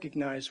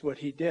recognized what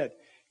he did.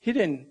 He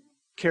didn't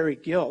carry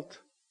guilt.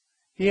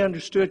 He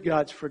understood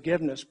God's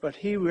forgiveness, but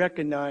he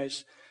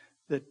recognized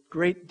the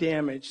great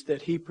damage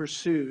that he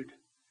pursued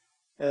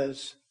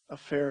as a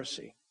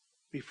Pharisee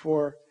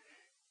before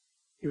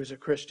he was a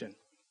Christian.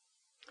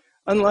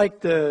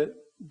 Unlike the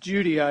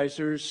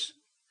Judaizers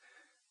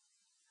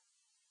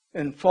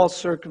and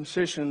false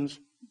circumcisions,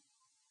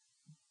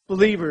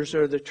 believers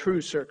are the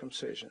true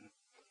circumcision.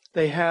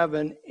 They have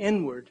an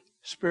inward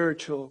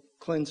spiritual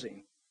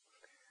cleansing.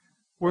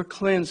 We're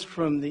cleansed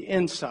from the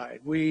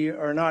inside. We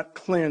are not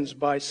cleansed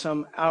by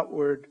some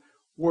outward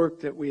work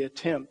that we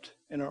attempt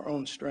in our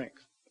own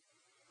strength.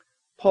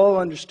 Paul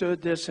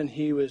understood this, and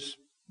he was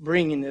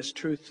bringing this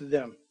truth to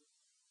them.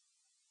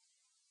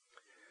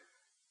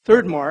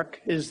 Third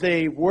mark is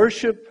they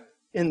worship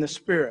in the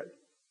Spirit.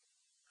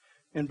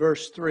 In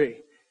verse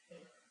 3.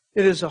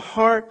 It is a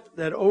heart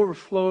that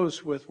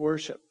overflows with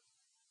worship.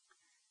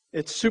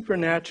 It's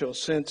supernatural.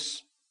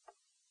 Since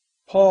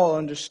Paul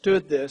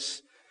understood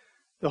this,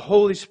 the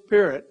Holy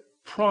Spirit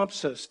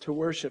prompts us to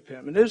worship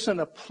Him. It isn't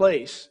a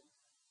place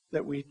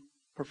that we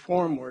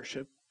perform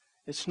worship.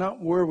 It's not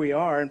where we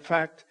are. In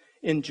fact,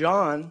 in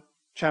John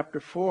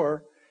chapter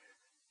 4,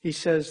 he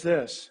says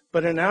this,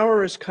 "But an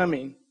hour is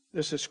coming,"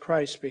 this is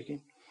Christ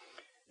speaking,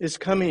 "is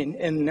coming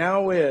and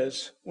now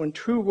is when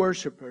true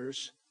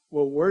worshipers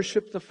will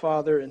worship the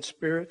Father in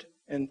spirit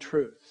and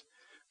truth.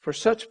 For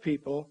such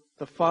people,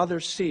 the Father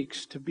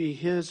seeks to be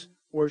His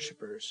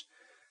worshipers.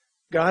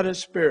 God is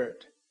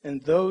spirit,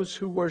 and those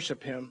who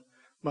worship Him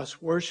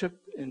must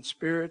worship in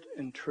spirit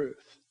and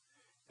truth."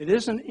 It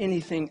isn't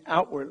anything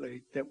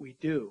outwardly that we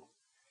do.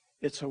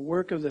 It's a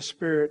work of the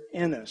Spirit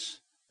in us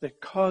that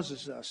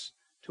causes us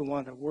to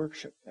want to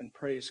worship and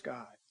praise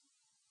God.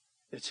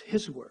 It's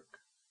His work.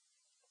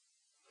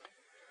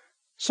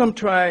 Some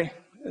try,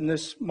 and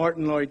this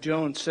Martin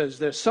Lloyd-Jones says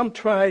this, some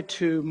try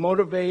to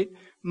motivate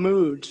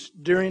moods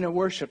during a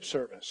worship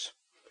service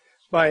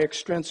by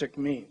extrinsic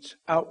means,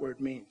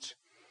 outward means.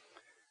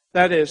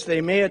 That is,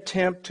 they may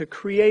attempt to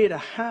create a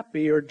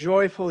happy or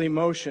joyful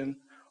emotion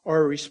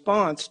or a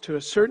response to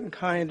a certain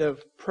kind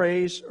of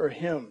praise or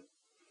hymn.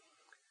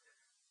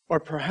 Or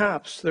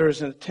perhaps there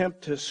is an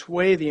attempt to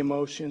sway the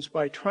emotions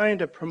by trying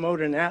to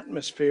promote an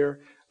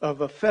atmosphere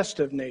of a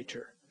festive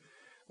nature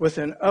with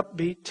an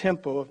upbeat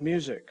tempo of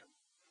music.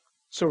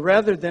 So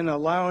rather than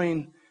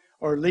allowing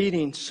or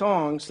leading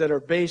songs that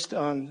are based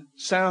on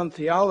sound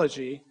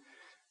theology,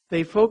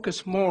 they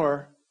focus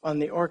more on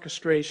the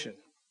orchestration.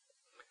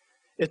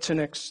 It's an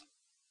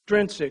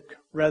extrinsic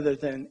rather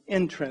than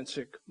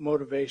intrinsic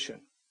motivation.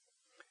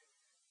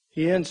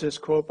 He ends this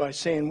quote by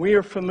saying, "We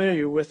are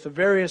familiar with the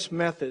various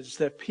methods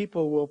that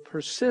people will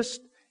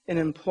persist in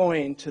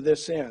employing to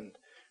this end.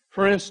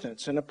 For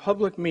instance, in a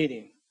public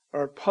meeting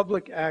or a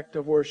public act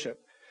of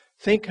worship,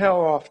 think how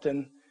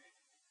often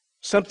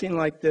something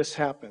like this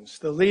happens.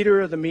 The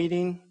leader of the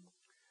meeting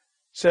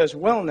says,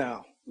 'Well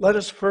now, let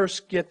us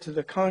first get to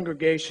the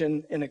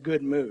congregation in a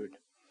good mood.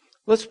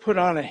 Let's put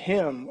on a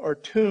hymn or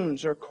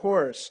tunes or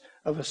chorus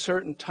of a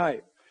certain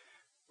type.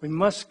 We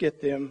must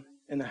get them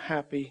in a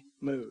happy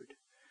mood.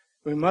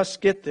 We must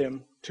get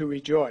them to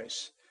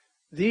rejoice.'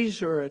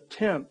 These are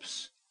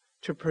attempts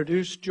to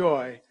produce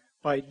joy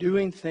by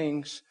doing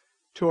things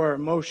to our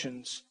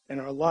emotions and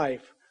our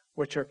life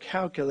which are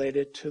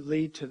calculated to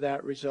lead to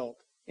that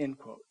result." End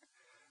quote.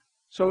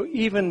 So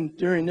even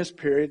during this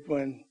period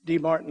when D.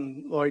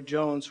 Martin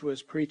Lloyd-Jones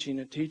was preaching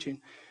and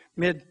teaching,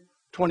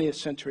 mid-20th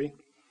century,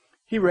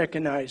 he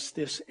recognized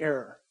this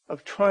error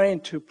of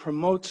trying to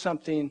promote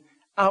something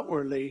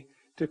outwardly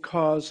to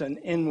cause an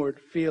inward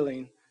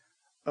feeling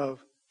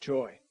of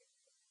joy.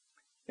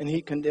 And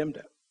he condemned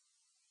it.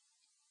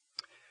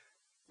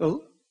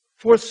 The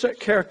fourth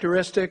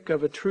characteristic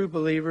of a true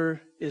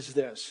believer is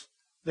this: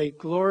 they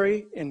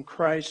glory in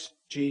Christ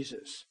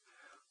Jesus.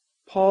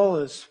 Paul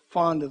is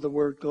fond of the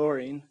word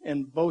glorying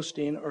and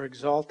boasting or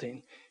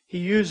exalting. He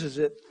uses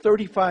it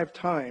 35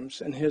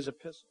 times in his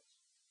epistles.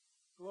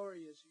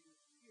 Glory is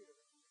used here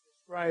to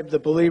describe the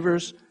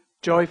believer's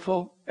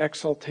joyful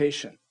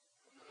exaltation.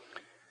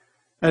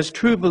 As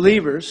true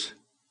believers,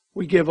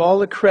 we give all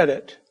the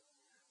credit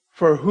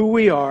for who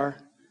we are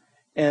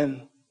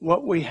and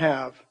what we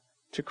have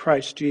to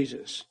Christ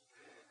Jesus.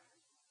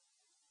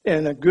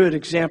 And a good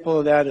example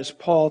of that is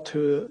Paul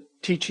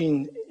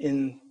teaching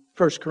in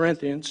 1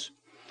 Corinthians,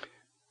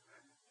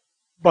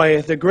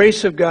 "By the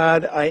grace of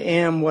God, I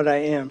am what I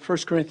am."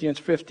 1 Corinthians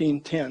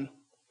 15:10.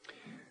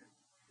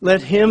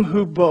 "Let him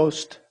who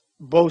boasts,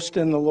 boast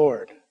in the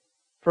Lord."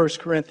 1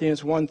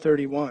 Corinthians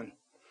 1:31.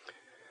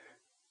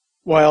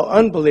 While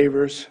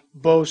unbelievers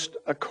boast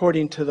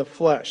according to the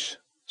flesh.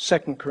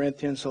 2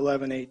 Corinthians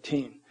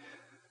 11:18.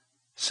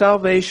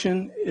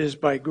 Salvation is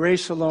by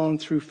grace alone,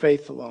 through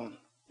faith alone,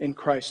 in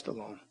Christ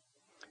alone.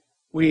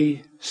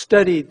 We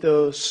studied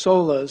those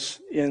solas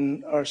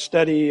in our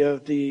study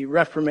of the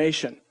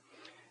Reformation,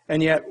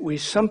 and yet we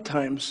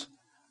sometimes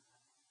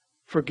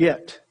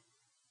forget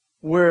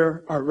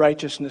where our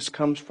righteousness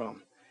comes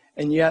from.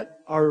 And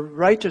yet our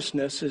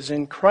righteousness is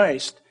in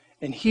Christ,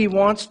 and He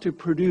wants to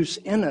produce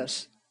in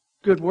us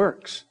good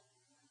works,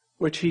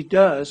 which He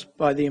does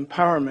by the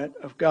empowerment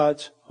of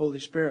God's Holy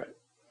Spirit.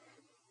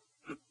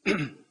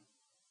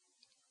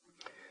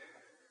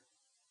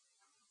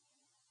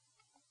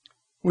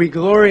 We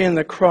glory in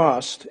the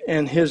cross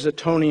and His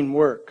atoning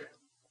work.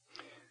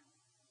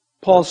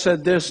 Paul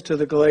said this to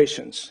the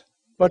Galatians,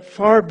 "But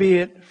far be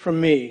it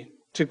from me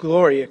to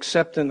glory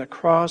except in the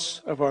cross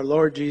of our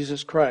Lord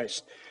Jesus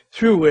Christ,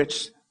 through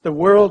which the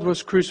world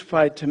was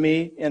crucified to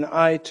me and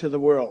I to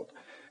the world."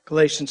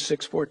 Galatians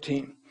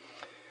 6:14.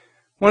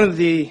 One of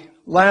the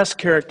last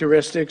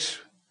characteristics,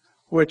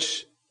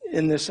 which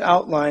in this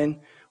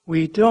outline,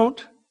 we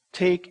don't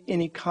take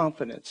any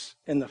confidence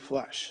in the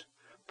flesh.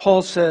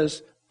 Paul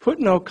says, "Put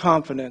no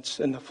confidence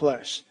in the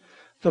flesh."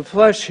 The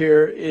flesh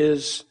here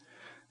is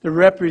the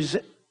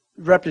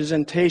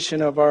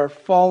representation of our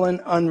fallen,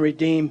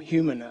 unredeemed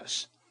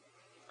humanness,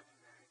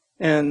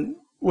 and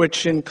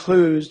which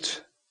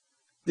includes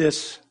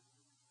this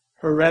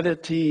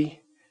heretical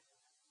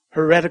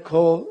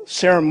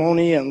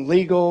ceremony and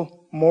legal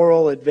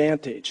moral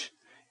advantage.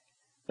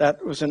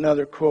 That was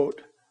another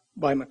quote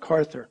by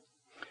MacArthur.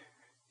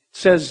 It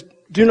says,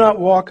 "Do not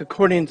walk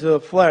according to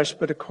the flesh,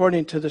 but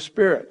according to the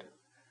Spirit."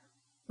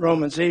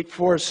 Romans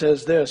 8:4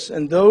 says this,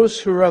 "And those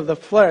who are of the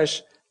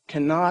flesh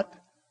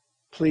cannot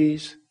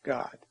please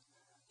God."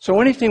 So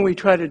anything we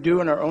try to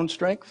do in our own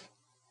strength,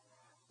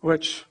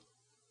 which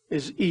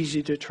is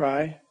easy to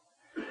try,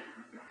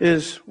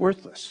 is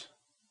worthless.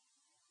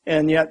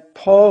 And yet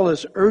Paul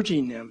is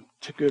urging them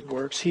to good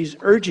works. He's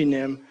urging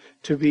them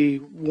to be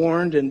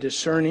warned and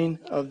discerning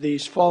of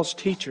these false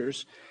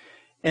teachers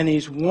And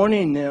he's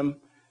warning them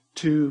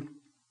to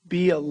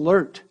be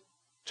alert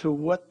to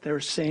what they're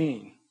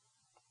saying.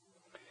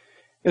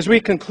 As we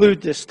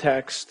conclude this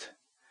text,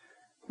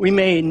 we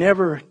may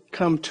never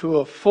come to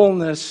a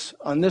fullness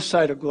on this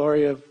side of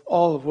glory of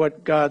all of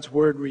what God's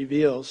Word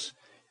reveals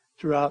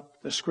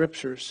throughout the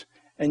Scriptures.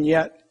 And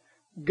yet,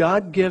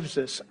 God gives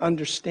us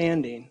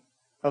understanding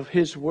of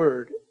His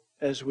Word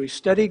as we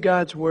study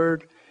God's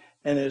Word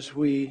and as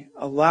we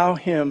allow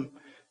Him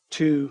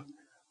to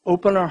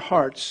open our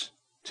hearts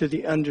to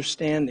the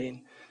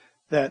understanding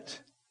that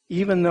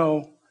even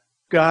though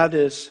God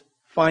is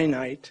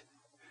finite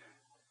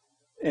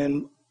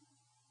and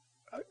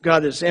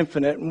God is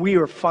infinite and we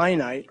are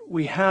finite,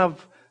 we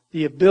have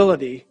the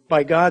ability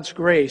by God's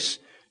grace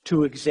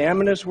to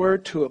examine His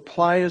Word, to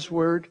apply His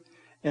Word,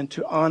 and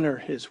to honor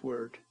His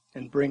Word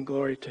and bring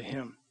glory to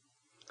Him.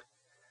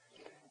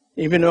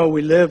 Even though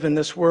we live in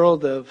this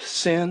world of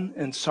sin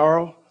and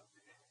sorrow,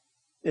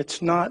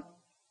 it's not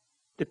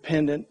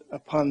dependent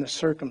upon the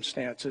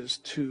circumstances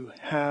to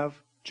have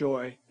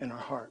joy in our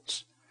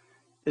hearts.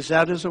 Is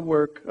that is a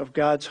work of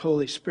God's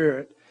Holy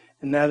Spirit,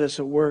 and that is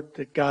a work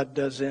that God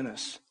does in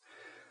us.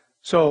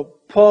 So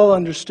Paul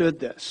understood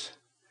this,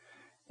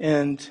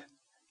 and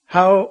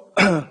how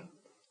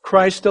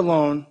Christ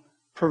alone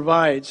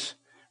provides,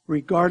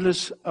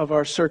 regardless of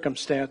our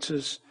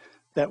circumstances,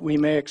 that we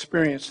may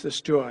experience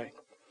this joy.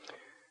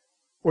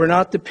 We're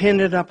not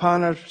dependent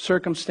upon our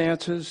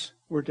circumstances.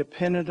 We're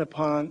dependent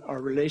upon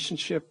our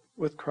relationship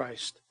with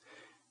Christ.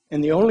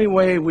 And the only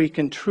way we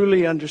can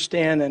truly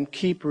understand and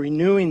keep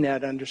renewing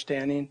that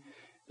understanding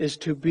is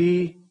to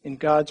be in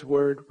God's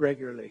Word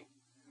regularly.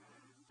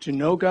 To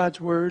know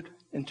God's Word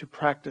and to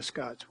practice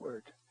God's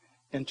Word.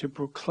 And to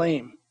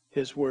proclaim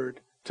His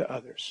Word to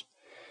others.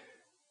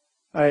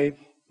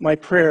 My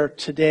prayer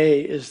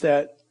today is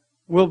that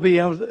we'll be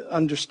able to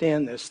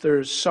understand this.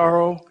 There's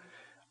sorrow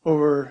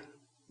over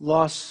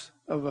loss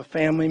of a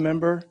family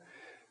member.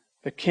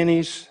 The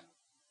Kinneys,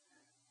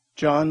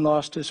 John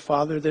lost his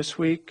father this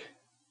week,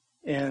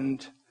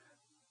 and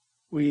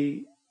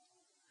we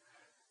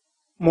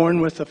mourn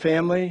with the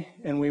family,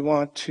 and we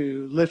want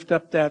to lift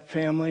up that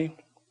family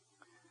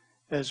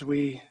as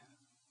we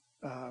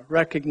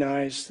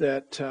recognize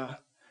that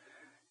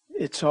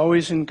it's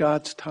always in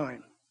God's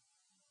time.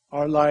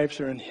 Our lives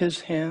are in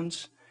His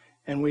hands,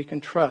 and we can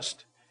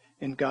trust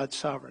in God's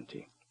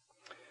sovereignty.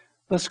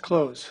 Let's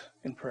close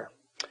in prayer.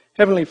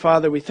 Heavenly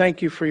Father, we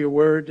thank You for Your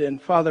Word,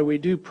 and Father, we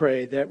do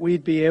pray that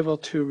we'd be able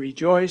to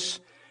rejoice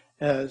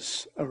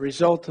as a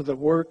result of the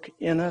work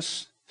in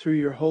us through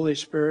Your Holy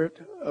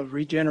Spirit of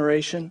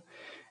regeneration,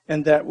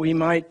 and that we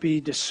might be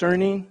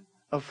discerning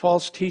of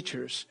false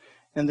teachers,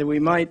 and that we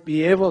might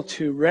be able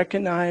to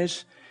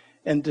recognize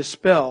and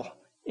dispel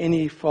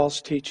any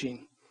false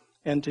teaching,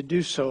 and to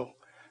do so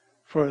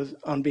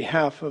on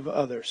behalf of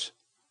others.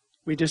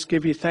 We just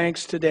give You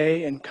thanks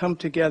today and come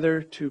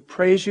together to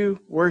praise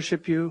You,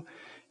 worship You,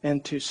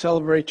 and to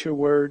celebrate Your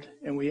Word.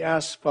 And we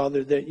ask,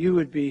 Father, that You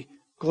would be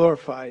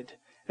glorified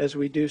as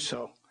we do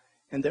so,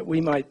 and that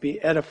we might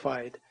be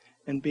edified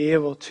and be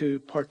able to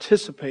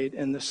participate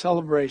in the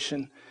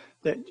celebration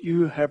that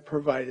You have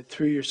provided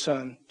through Your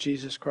Son,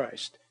 Jesus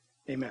Christ.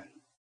 Amen.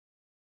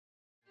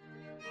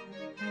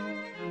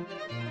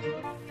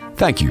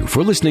 Thank you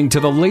for listening to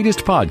the latest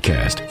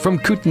podcast from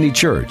Kootenai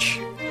Church.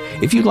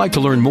 If you'd like to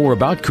learn more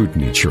about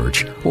Kootenai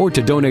Church or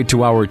to donate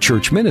to our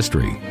church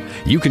ministry,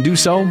 you can do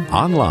so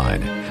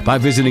online by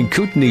visiting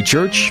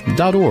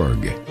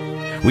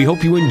kootenaichurch.org. We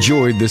hope you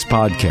enjoyed this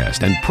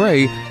podcast and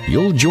pray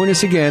you'll join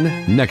us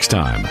again next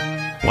time.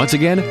 Once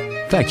again,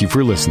 thank you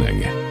for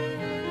listening.